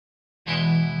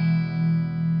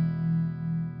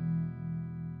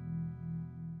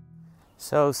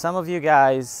So some of you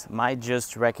guys might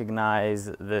just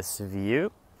recognize this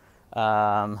view.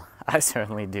 I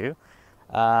certainly do.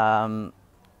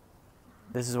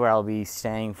 This is where I'll be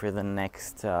staying for the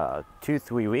next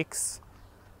 2-3 weeks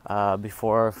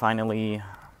before finally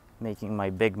making my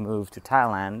big move to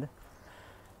Thailand.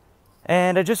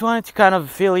 And I just wanted to kind of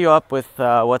fill you up with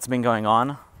what's been going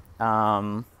on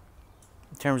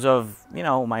in terms of,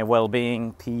 my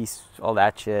well-being, peace, all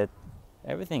that shit.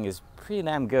 Everything is pretty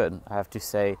damn good, I have to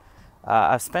say.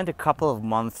 I've spent a couple of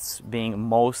months being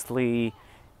mostly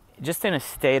just in a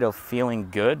state of feeling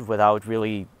good without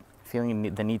really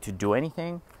feeling the need to do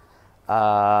anything.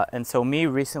 And so me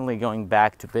recently going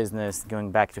back to business,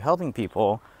 going back to helping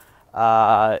people,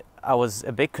 I was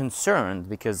a bit concerned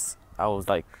because I was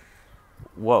like,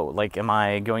 whoa, like, am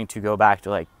I going to go back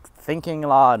to like thinking a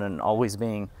lot and always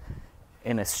being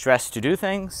in a stress to do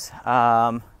things?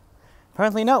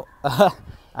 Apparently no.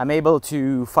 I'm able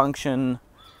to function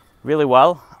really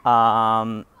well.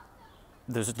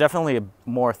 There's definitely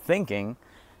more thinking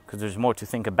because there's more to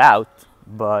think about,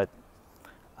 but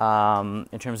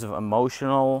in terms of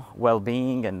emotional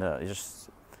well-being and just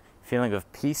feeling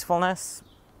of peacefulness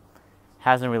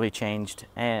hasn't really changed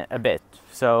a bit.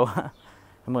 So I'm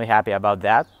really happy about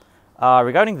that.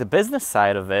 Regarding the business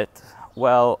side of it,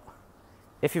 well,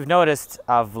 if you've noticed,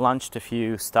 I've launched a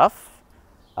few stuff.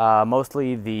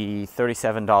 Mostly the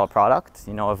 $37 product,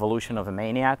 Evolution of a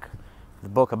Maniac, the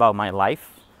book about my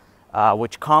life,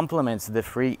 which complements the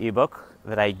free ebook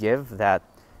that I give that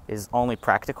is only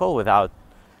practical without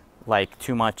like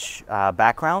too much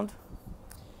background.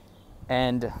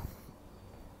 And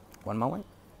one moment.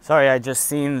 Sorry, I just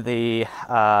seen the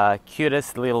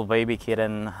cutest little baby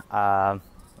kitten I've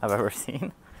ever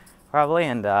seen, probably,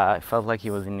 and I felt like he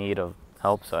was in need of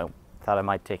help, so I thought I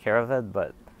might take care of it,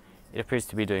 but it appears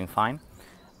to be doing fine.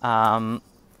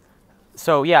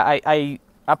 So yeah, I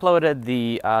uploaded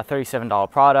the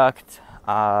 $37 product.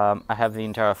 I have the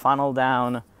entire funnel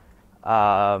down.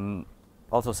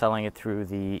 Also selling it through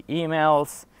the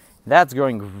emails. That's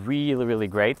going really, really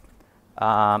great.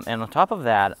 And on top of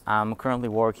that, I'm currently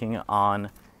working on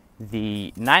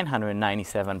the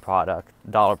 $997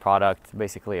 product,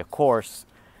 basically a course,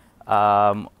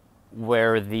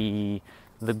 where the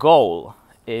goal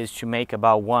is to make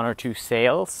about 1 or 2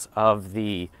 sales of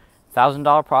the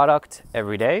 $1,000 product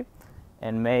every day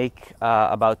and make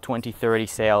about 20-30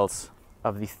 sales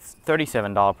of the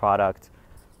 $37 product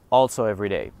also every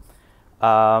day.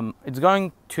 It's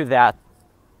going to that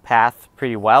path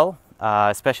pretty well,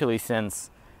 especially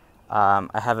since I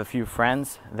have a few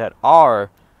friends that are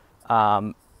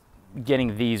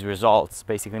getting these results,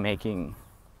 basically making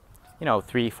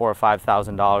 $3,000, $4,000,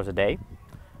 $5,000 a day.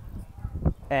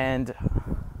 And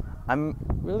I'm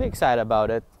really excited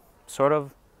about it, sort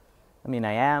of. I mean,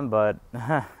 I am, but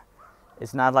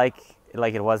it's not like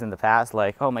it was in the past,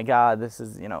 like, oh my God, this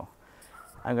is,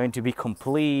 I'm going to be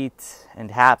complete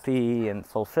and happy and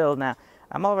fulfilled now.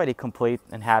 I'm already complete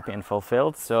and happy and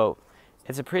fulfilled, so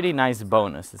it's a pretty nice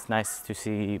bonus. It's nice to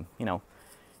see,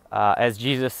 as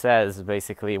Jesus says,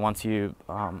 basically, once you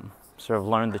sort of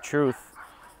learn the truth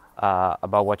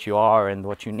about what you are and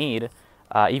what you need,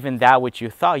 even that which you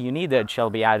thought you needed shall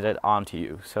be added onto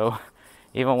you. So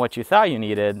even what you thought you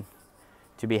needed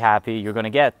to be happy, you're going to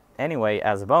get anyway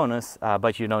as a bonus,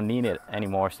 but you don't need it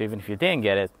anymore. So even if you didn't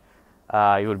get it,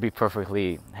 you would be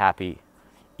perfectly happy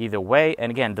either way.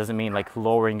 And again, it doesn't mean like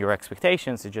lowering your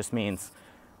expectations. It just means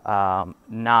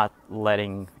not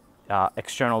letting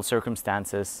external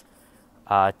circumstances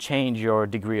change your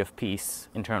degree of peace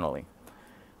internally.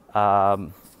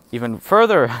 Even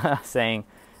further saying,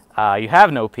 you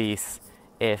have no peace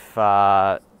if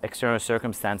external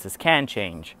circumstances can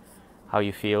change how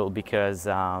you feel, because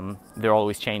they're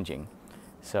always changing.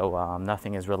 So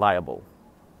nothing is reliable.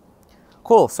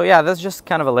 Cool. So yeah, that's just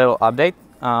kind of a little update.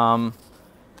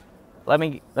 Let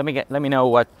me know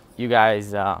what you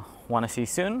guys want to see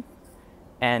soon,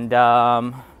 and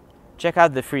check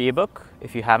out the free ebook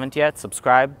if you haven't yet.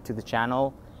 Subscribe to the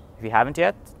channel if you haven't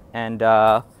yet, and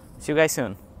see you guys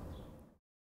soon.